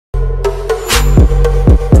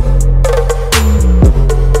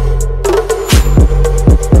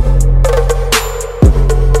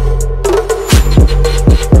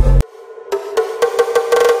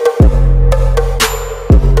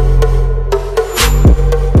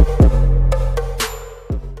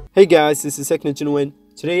Hey guys, this is Genuine.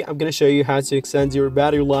 Today I'm going to show you how to extend your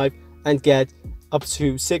battery life and get up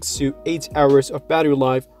to 6 to 8 hours of battery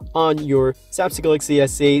life on your Samsung Galaxy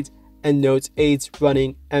S8 and Note 8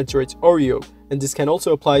 running Android Oreo. And this can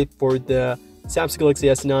also apply for the Samsung Galaxy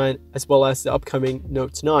S9 as well as the upcoming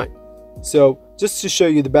Note 9. So just to show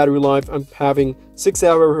you the battery life, I'm having 6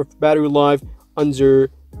 hours of battery life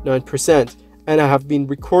under 9%, and I have been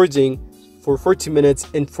recording for 40 minutes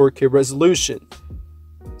in 4K resolution.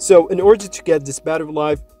 So in order to get this battery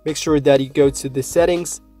life, make sure that you go to the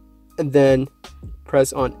settings and then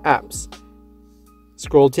press on apps.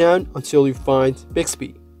 Scroll down until you find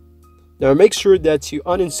Bixby. Now make sure that you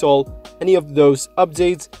uninstall any of those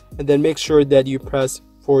updates and then make sure that you press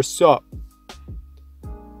force stop.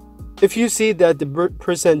 If you see that the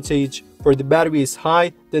percentage for the battery is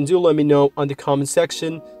high, then do let me know on the comment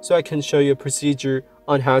section so I can show you a procedure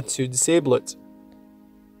on how to disable it.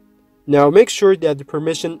 Now make sure that the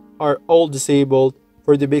permissions are all disabled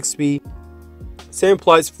for the Bixby. Same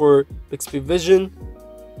applies for Bixby Vision.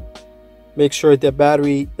 Make sure the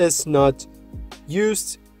battery is not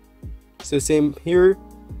used. So same here.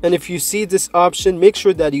 And if you see this option, make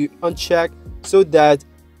sure that you uncheck so that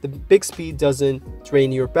the Bixby doesn't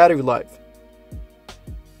drain your battery life.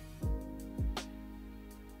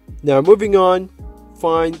 Now moving on,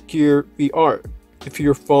 find Gear VR if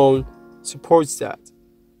your phone supports that.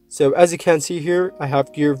 So as you can see here, I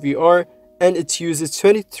have Gear VR and it uses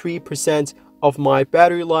 23% of my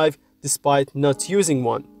battery life despite not using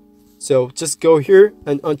one. So just go here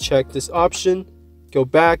and uncheck this option, go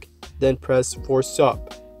back, then press force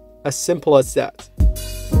stop. As simple as that.